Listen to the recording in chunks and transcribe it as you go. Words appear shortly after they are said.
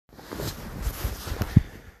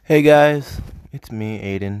Hey guys, it's me,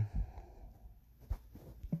 Aiden.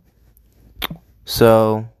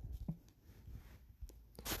 So,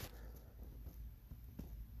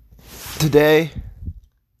 today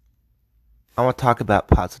I want to talk about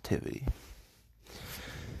positivity.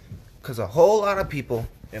 Because a whole lot of people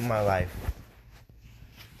in my life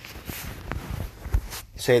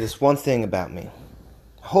say this one thing about me.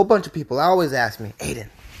 A whole bunch of people always ask me, Aiden,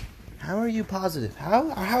 how are you positive? How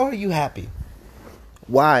are you happy?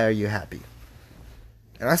 Why are you happy?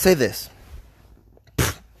 And I say this,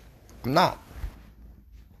 I'm not.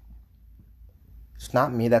 It's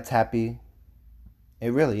not me that's happy. It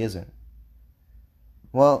really isn't.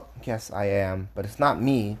 Well, yes, I am, but it's not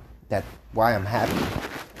me that's why I'm happy.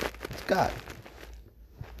 It's God.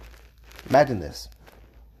 Imagine this.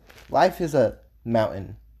 Life is a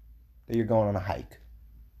mountain that you're going on a hike.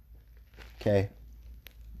 Okay?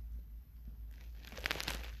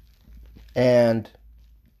 And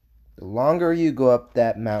the longer you go up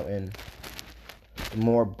that mountain, the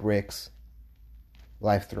more bricks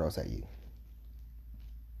life throws at you.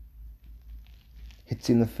 Hits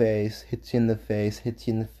you in the face, hits you in the face, hits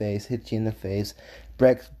you in the face, hits you in the face.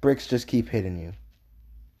 Bricks just keep hitting you.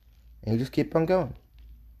 And you just keep on going.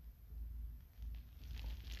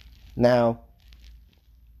 Now,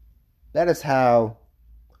 that is how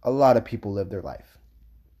a lot of people live their life.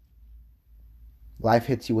 Life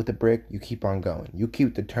hits you with a brick, you keep on going. You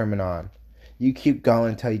keep determined on. You keep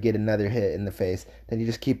going until you get another hit in the face. Then you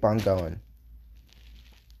just keep on going.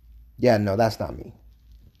 Yeah, no, that's not me.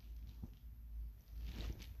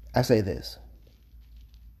 I say this.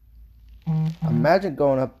 Imagine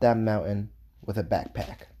going up that mountain with a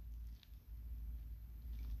backpack.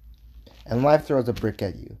 And life throws a brick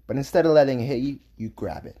at you. But instead of letting it hit you, you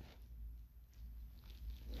grab it.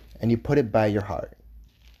 And you put it by your heart.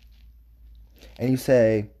 And you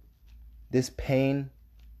say, this pain,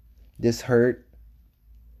 this hurt,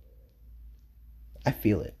 I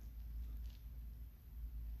feel it.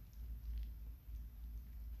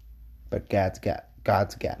 But God's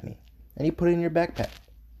got me. And you put it in your backpack.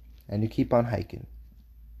 And you keep on hiking.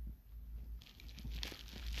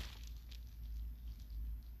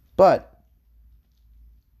 But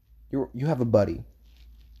you have a buddy.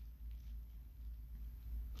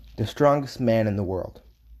 The strongest man in the world.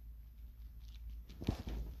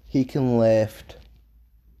 He can lift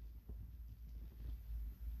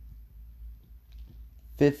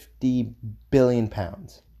 50 billion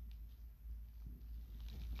pounds.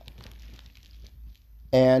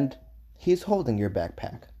 And he's holding your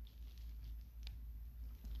backpack.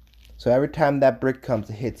 So every time that brick comes,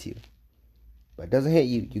 it hits you. But it doesn't hit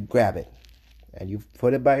you, you grab it. And you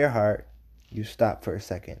put it by your heart. You stop for a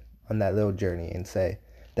second on that little journey and say,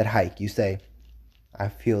 that hike, you say, I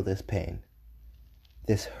feel this pain.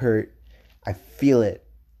 This hurt. I feel it.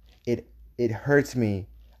 It hurts me.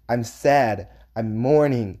 I'm sad. I'm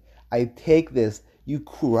mourning. I take this. You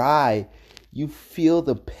cry. You feel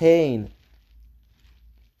the pain.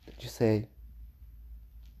 You say,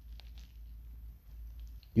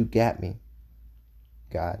 you got me,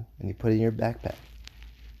 God. And you put it in your backpack.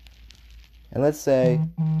 And let's say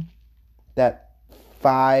that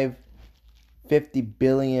 50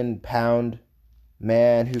 billion pound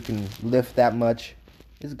man who can lift that much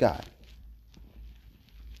is God.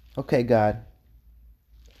 Okay, God.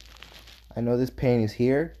 I know this pain is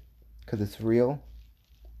here because it's real,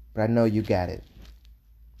 but I know you got it.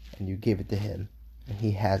 And you give it to him. And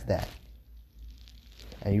he has that.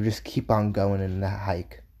 And you just keep on going in that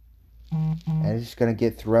hike. And it's just going to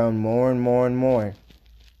get thrown more and more and more.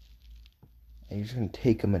 And you're just going to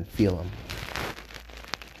take them and feel them.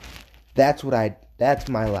 That's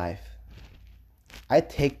my life. I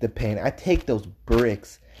take the pain. I take those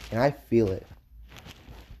bricks and I feel it.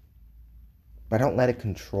 But I don't let it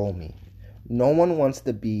control me. No one wants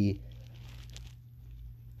to be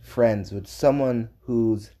friends with someone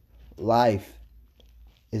whose life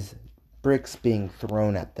is bricks being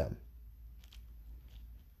thrown at them.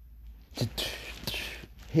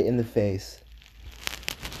 Hit in the face.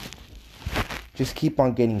 Just keep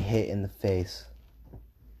on getting hit in the face.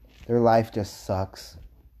 Their life just sucks.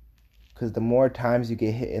 Because the more times you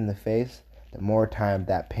get hit in the face, the more time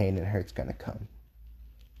that pain and hurt's gonna come.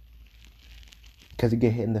 Because you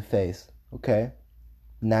get hit in the face. Okay?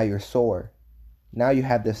 Now you're sore. Now you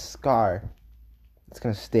have this scar. It's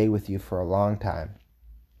gonna stay with you for a long time.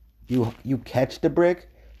 You catch the brick,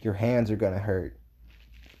 your hands are gonna hurt.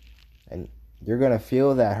 And you're gonna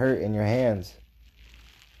feel that hurt in your hands.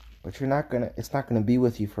 But it's not gonna be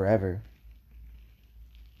with you forever.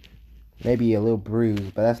 Maybe a little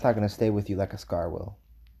bruise, but that's not gonna stay with you like a scar will.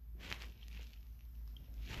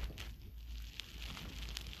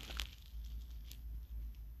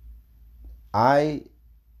 I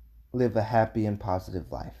live a happy and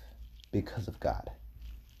positive life because of God.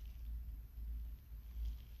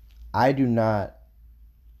 I do not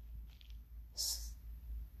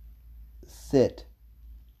sit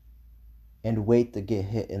and wait to get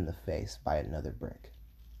hit in the face by another brick.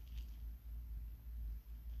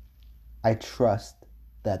 I trust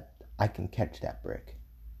that I can catch that brick.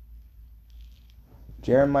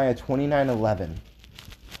 Jeremiah 29:11.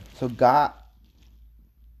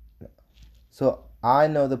 So I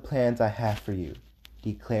know the plans I have for you,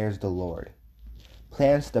 declares the Lord.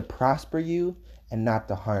 Plans to prosper you and not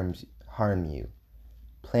to harm you.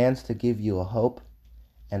 Plans to give you a hope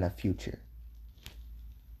and a future.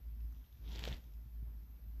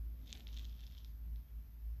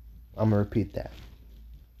 I'm going to repeat that.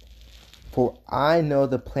 For I know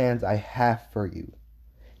the plans I have for you,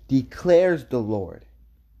 declares the Lord.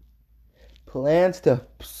 Plans to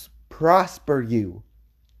prosper you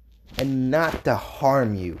and not to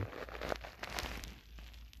harm you.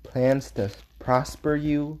 Plans to prosper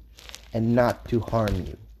you and not to harm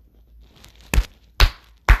you.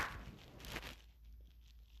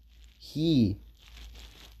 He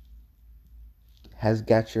has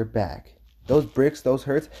got your back. Those bricks, those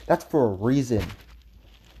hurts, that's for a reason.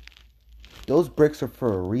 Those bricks are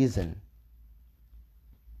for a reason.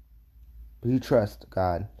 But you trust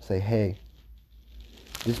God. Say, hey,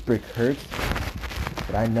 this brick hurts,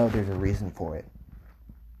 but I know there's a reason for it.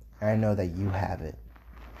 And I know that you have it.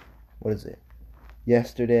 What is it?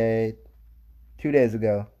 Yesterday, 2 days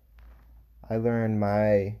ago, I learned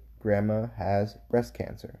my grandma has breast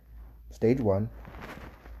cancer. Stage 1.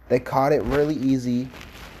 They caught it really easy.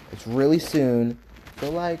 It's really soon.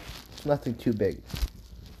 So it's nothing too big.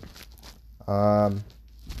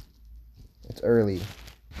 It's early.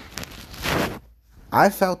 I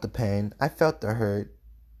felt the pain. I felt the hurt.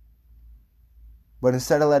 But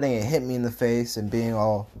instead of letting it hit me in the face and being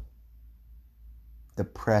all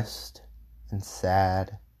depressed and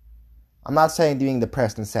sad. I'm not saying being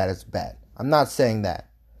depressed and sad is bad. I'm not saying that.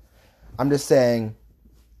 I'm just saying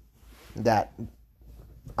that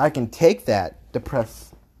I can take that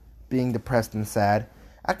being depressed and sad.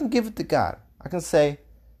 I can give it to God. I can say,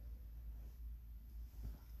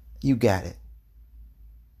 you got it.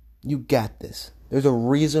 You got this. There's a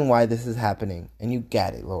reason why this is happening, and you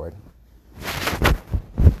got it, Lord.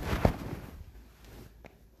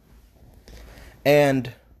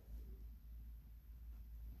 And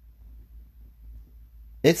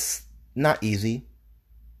it's not easy.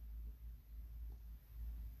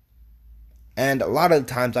 And a lot of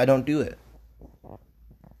times I don't do it.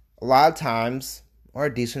 A lot of times, or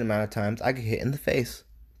a decent amount of times, I get hit in the face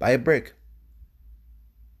by a brick.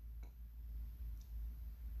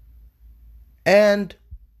 And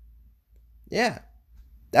yeah,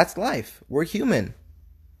 that's life. We're human.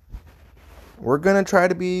 We're going to try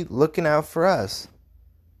to be looking out for us.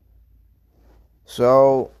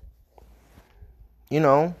 So,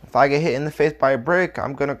 if I get hit in the face by a brick,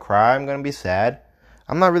 I'm going to cry. I'm going to be sad.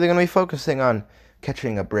 I'm not really going to be focusing on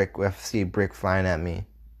catching a brick if I see a brick flying at me.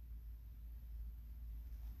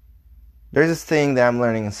 There's this thing that I'm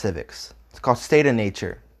learning in civics. It's called state of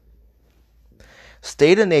nature.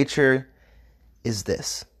 State of nature is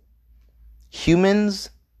this. Humans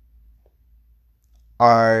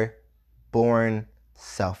are born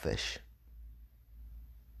selfish.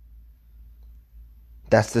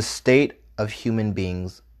 That's the state of human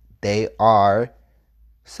beings. They are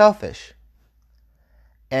selfish.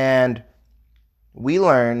 And we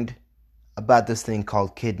learned about this thing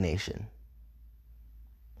called Kid Nation.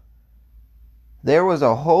 There was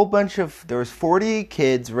 40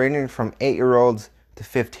 kids ranging from 8-year-olds to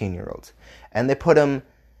 15-year-olds. And they put them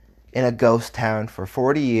in a ghost town for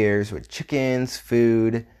 40 years with chickens,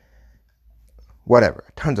 food, whatever,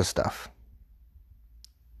 tons of stuff.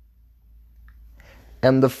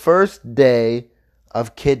 And the first day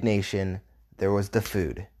of Kid Nation, there was the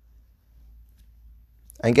food.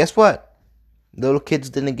 And guess what? Little kids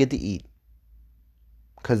didn't get to eat.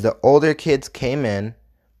 Because the older kids came in,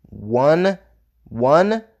 one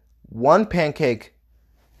pancake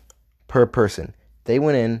per person. They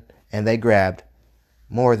went in and they grabbed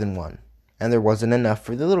more than one. And there wasn't enough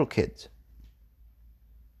for the little kids.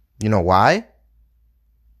 You know why?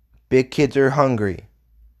 Big kids are hungry.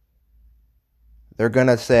 They're going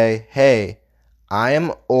to say, hey, I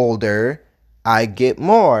am older. I get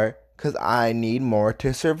more because I need more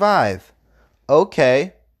to survive.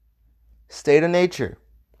 Okay. State of nature.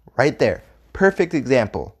 Right there. Perfect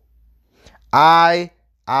example. I.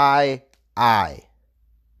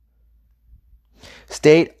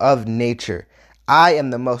 State of nature. I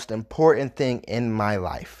am the most important thing in my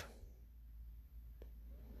life.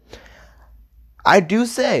 I do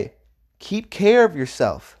say, keep care of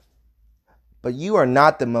yourself, but you are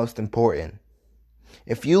not the most important.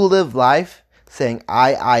 If you live life saying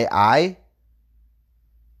I,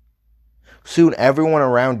 soon everyone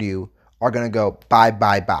around you are going to go bye,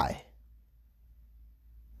 bye, bye.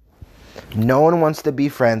 No one wants to be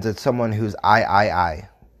friends with someone who's I.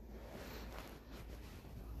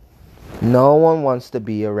 No one wants to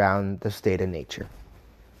be around the state of nature.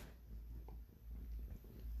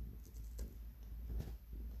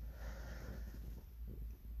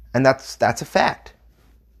 And that's a fact.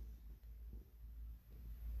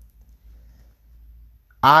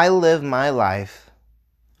 I live my life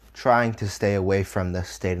trying to stay away from the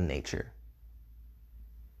state of nature.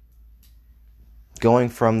 Going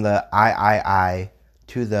from the I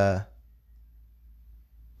to the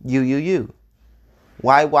you.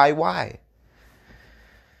 Why?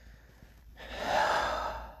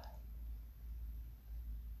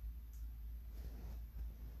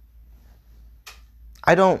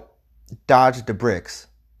 I don't dodge the bricks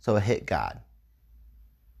so it hit God.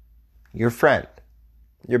 Your friend.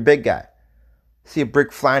 Your big guy. See a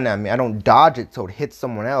brick flying at me. I don't dodge it so it hits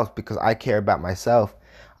someone else because I care about myself.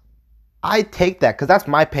 I take that because that's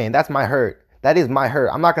my pain. That's my hurt. That is my hurt.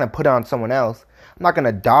 I'm not going to put it on someone else. I'm not going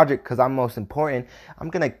to dodge it because I'm most important. I'm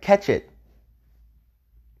going to catch it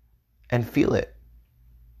and feel it.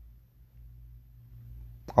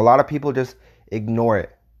 A lot of people just ignore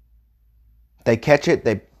it. They catch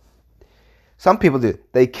it. Some people do.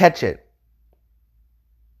 They catch it.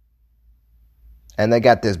 And they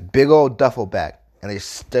got this big old duffel bag. And they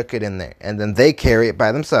stuck it in there. And then they carry it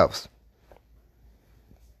by themselves.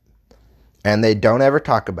 And they don't ever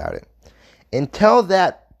talk about it. Until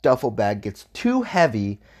that duffel bag gets too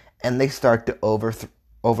heavy. And they start to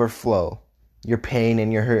overflow. Your pain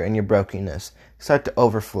and your hurt and your brokenness start to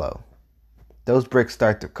overflow. Those bricks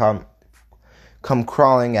start to come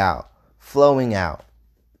crawling out. Flowing out.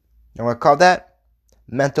 You know what I call that?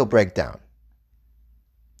 Mental breakdown.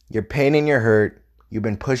 Your pain and your hurt, you've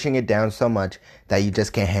been pushing it down so much that you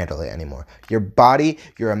just can't handle it anymore. Your body,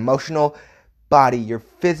 your emotional body, your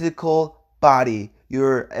physical body,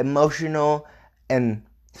 your emotional and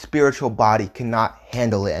spiritual body cannot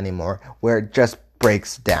handle it anymore, where it just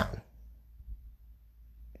breaks down.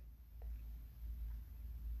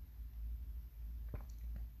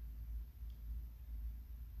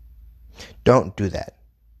 Don't do that.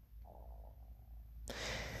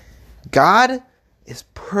 God is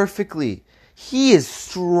He is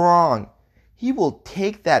strong. He will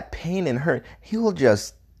take that pain and hurt. He will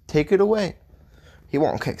just take it away. He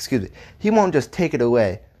won't just take it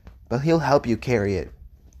away, but He'll help you carry it.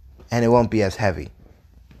 And it won't be as heavy.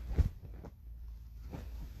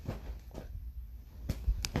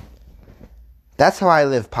 That's how I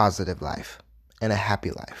live positive life and a happy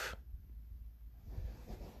life.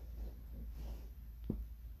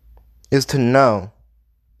 Is to know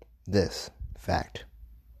this fact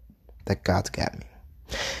that God's got me.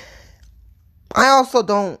 I also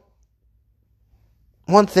don't.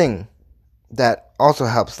 One thing that also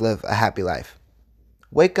helps live a happy life.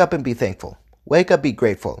 Wake up and be thankful. Wake up, be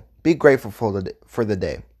grateful. Be grateful for the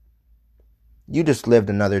day. You just lived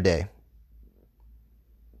another day.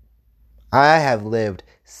 I have lived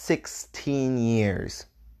 16 years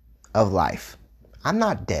of life. I'm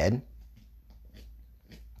not dead.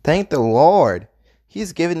 Thank the Lord.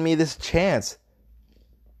 He's given me this chance.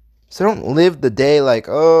 So don't live the day like,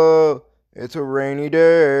 oh, it's a rainy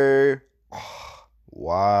day. Oh,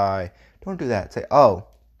 why? Don't do that. Say, oh,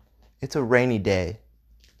 it's a rainy day,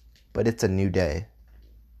 but it's a new day.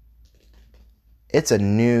 It's a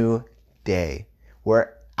new day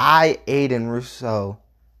where I, Aiden Rousseau,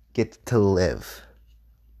 get to live.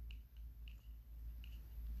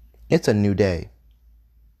 It's a new day.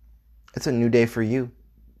 It's a new day for you.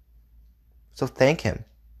 So thank Him.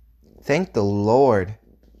 Thank the Lord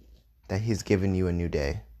that He's given you a new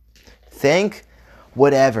day. Thank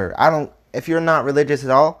whatever. If you're not religious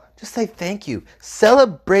at all, just say thank you.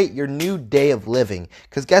 Celebrate your new day of living.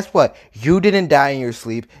 Because guess what? You didn't die in your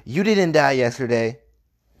sleep. You didn't die yesterday.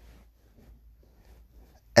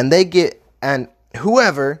 And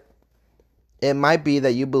whoever it might be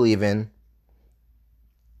that you believe in.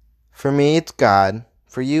 For me, it's God.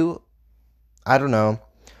 For you, I don't know.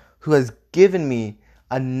 Who has given me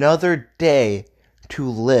another day to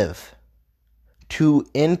live, to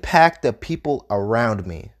impact the people around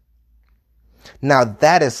me. Now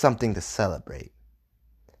that is something to celebrate.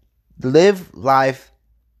 Live life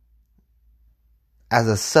as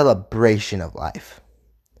a celebration of life.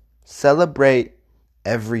 Celebrate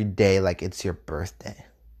every day like it's your birthday.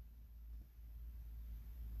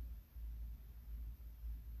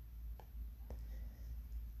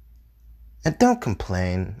 And don't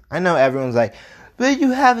complain. I know everyone's like, but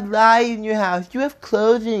you have light in your house. You have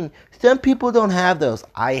clothing. Some people don't have those.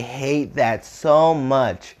 I hate that so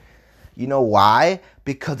much. You know why?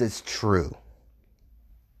 Because it's true.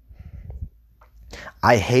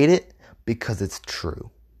 I hate it because it's true.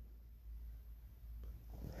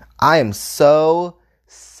 I am so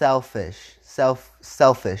selfish.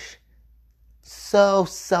 Selfish. So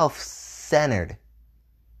self-centered.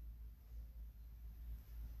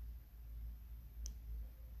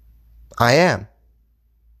 I am.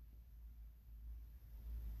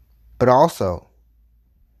 But also,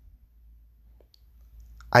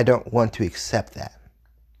 I don't want to accept that.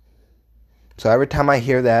 So every time I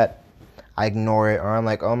hear that, I ignore it, or I'm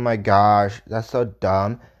like, oh my gosh, that's so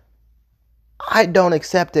dumb. I don't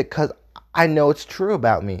accept it because I know it's true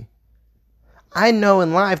about me. I know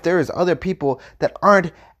in life there is other people that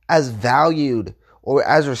aren't as valued or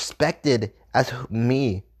as respected as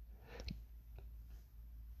me.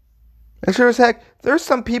 And sure as heck, there's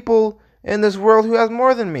some people in this world who has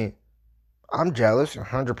more than me. I'm jealous,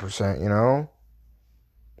 100%, you know?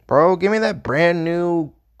 Bro, give me that brand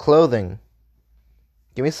new clothing.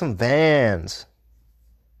 Give me some Vans.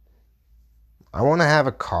 I want to have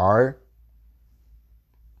a car.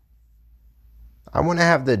 I want to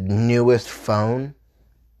have the newest phone.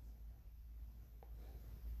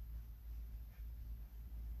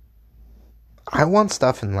 I want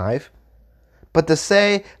stuff in life. But to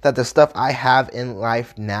say that the stuff I have in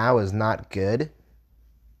life now is not good,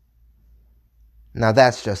 now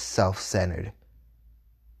that's just self-centered.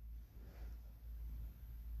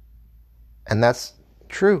 And that's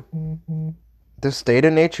true. The state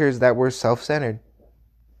of nature is that we're self-centered.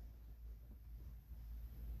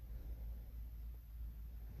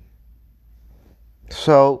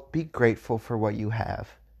 So be grateful for what you have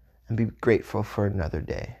and be grateful for another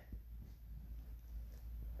day.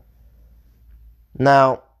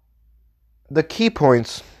 Now, the key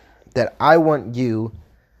points that I want you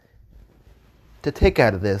to take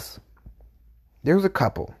out of this, there's a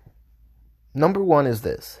couple. Number one is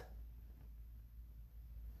this.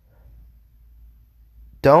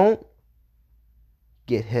 Don't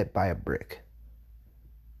get hit by a brick.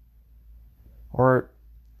 Or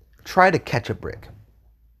try to catch a brick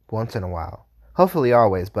once in a while. Hopefully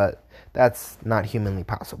always, but that's not humanly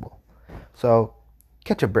possible. So,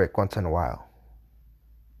 catch a brick once in a while.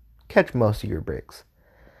 Catch most of your bricks.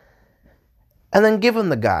 And then give them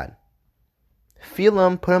to God. Feel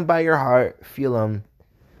them, put them by your heart, feel them.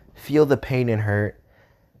 Feel the pain and hurt.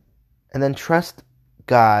 And then trust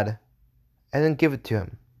God. And then give it to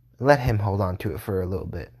Him. Let Him hold on to it for a little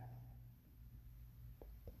bit.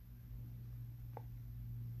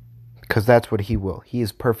 Because that's what He will. He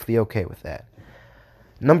is perfectly okay with that.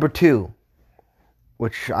 Number two,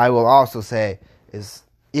 which I will also say is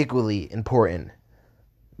equally important.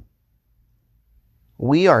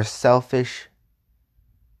 We are selfish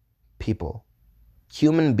people.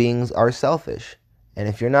 Human beings are selfish. And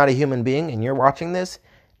if you're not a human being and you're watching this,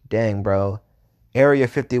 dang, bro. Area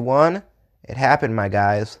 51, it happened, my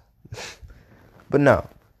guys. But no.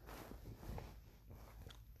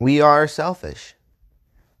 We are selfish.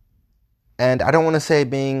 And I don't want to say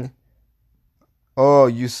being, oh,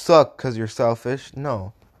 you suck because you're selfish.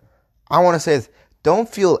 No. I want to say is, don't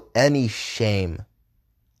feel any shame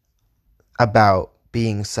about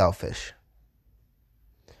being selfish.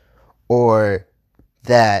 Or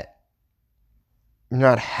that you're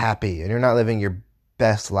not happy and you're not living your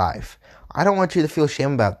best life. I don't want you to feel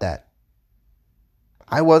shame about that.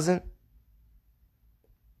 I wasn't.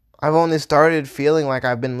 I've only started feeling like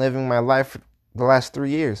I've been living my life for the last 3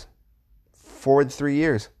 years. 3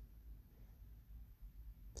 years.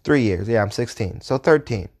 3 years. Yeah, I'm 16. So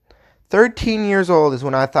 13. 13 years old is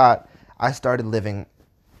when I thought I started living.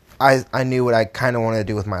 I knew what I kind of wanted to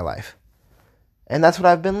do with my life. And that's what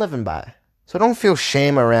I've been living by. So don't feel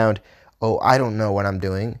shame around, oh, I don't know what I'm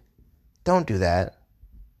doing. Don't do that.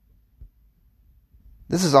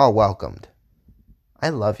 This is all welcomed. I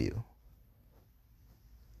love you.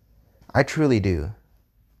 I truly do.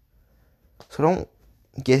 So don't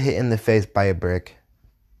get hit in the face by a brick.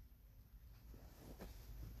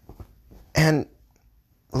 And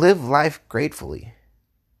live life gratefully.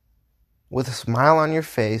 With a smile on your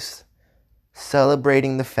face,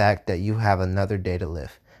 celebrating the fact that you have another day to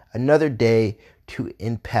live. Another day to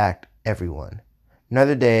impact everyone.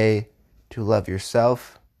 Another day to love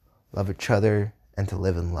yourself, love each other, and to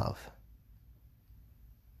live in love.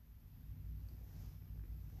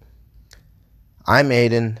 I'm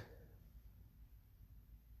Aiden.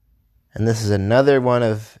 And this is another one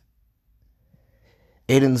of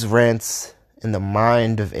Aiden's rants in the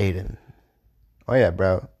mind of Aiden. Oh yeah,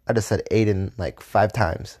 bro. I just said Aiden like 5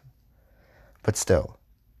 times. But still,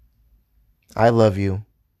 I love you.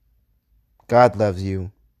 God loves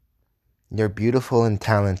you. You're beautiful and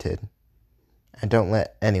talented. And don't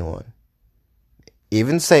let anyone,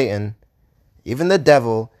 even Satan, even the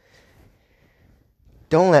devil,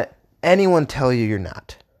 don't let anyone tell you you're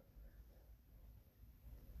not.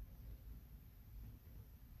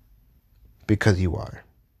 Because you are.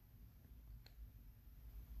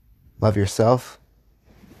 Love yourself,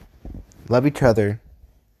 love each other,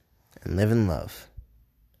 and live in love.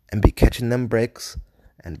 And be catching them breaks,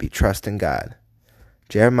 and be trusting God.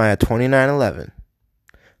 Jeremiah 29:11.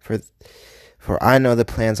 For I know the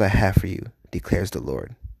plans I have for you, declares the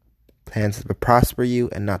Lord. Plans to prosper you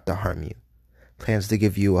and not to harm you. Plans to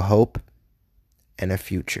give you a hope and a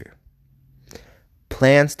future.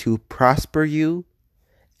 Plans to prosper you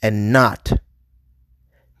and not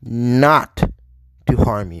to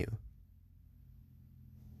harm you.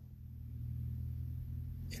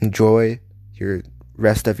 Enjoy your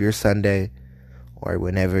rest of your Sunday or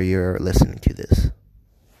whenever you're listening to this.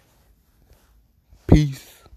 Peace.